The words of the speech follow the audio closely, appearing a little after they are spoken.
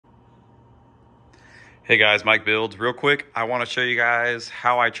Hey guys, Mike Builds. Real quick, I want to show you guys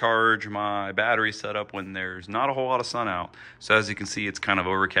how I charge my battery setup when there's not a whole lot of sun out. So as you can see, it's kind of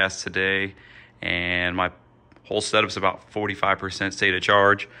overcast today and my whole setup's about 45% state of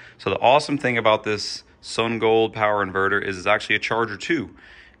charge. So the awesome thing about this SunGold power inverter is it's actually a charger too.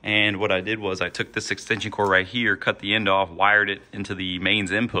 And what I did was I took this extension cord right here, cut the end off, wired it into the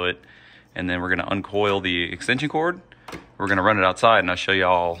mains input, and then we're going to uncoil the extension cord. We're going to run it outside and I'll show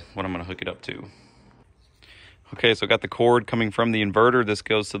y'all what I'm going to hook it up to. Okay, so I got the cord coming from the inverter. This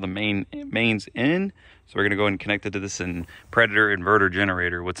goes to the mains in. So we're gonna go ahead and connect it to this Predator inverter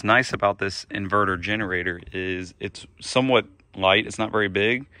generator. What's nice about this inverter generator is it's somewhat light. It's not very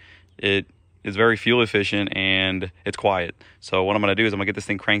big. It is very fuel efficient and it's quiet. So what I'm gonna do is I'm gonna get this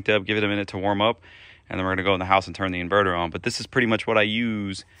thing cranked up, give it a minute to warm up, and then we're gonna go in the house and turn the inverter on. But this is pretty much what I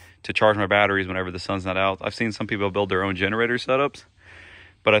use to charge my batteries whenever the sun's not out. I've seen some people build their own generator setups,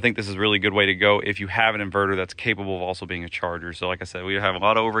 but I think this is a really good way to go if you have an inverter that's capable of also being a charger. So like I said, we have a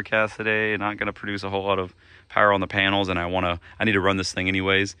lot of overcast today, not going to produce a whole lot of power on the panels, and I need to run this thing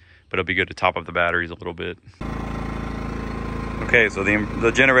anyways, but it'll be good to top up the batteries a little bit. Okay, so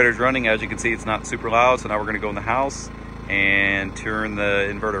the generator's running. As you can see, it's not super loud, so now we're going to go in the house and turn the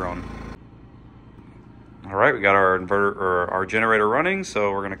inverter on. All right, we got our inverter or our generator running,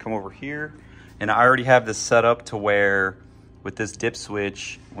 so we're going to come over here, and I already have this set up to where with this dip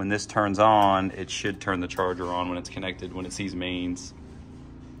switch, when this turns on, it should turn the charger on when it's connected, when it sees mains.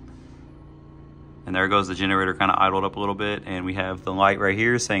 And there goes the generator kind of idled up a little bit, and we have the light right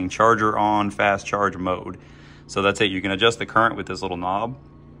here saying charger on fast charge mode. So that's it. You can adjust the current with this little knob.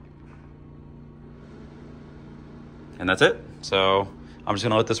 And that's it. So I'm just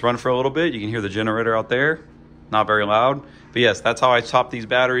gonna let this run for a little bit. You can hear the generator out there, not very loud. But yes, that's how I top these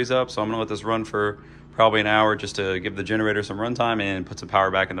batteries up. So I'm gonna let this run for probably an hour just to give the generator some runtime and put some power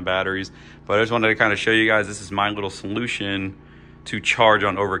back in the batteries. But I just wanted to kind of show you guys this is my little solution to charge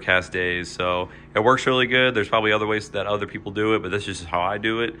on overcast days. So it works really good. There's probably other ways that other people do it, but this is just how I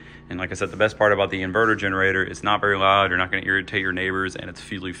do it. And like I said, the best part about the inverter generator, it's not very loud. You're not going to irritate your neighbors, and it's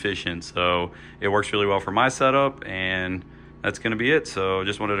fuel efficient. So it works really well for my setup, and that's going to be it. So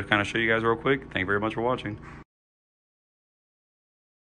just wanted to kind of show you guys real quick. Thank you very much for watching.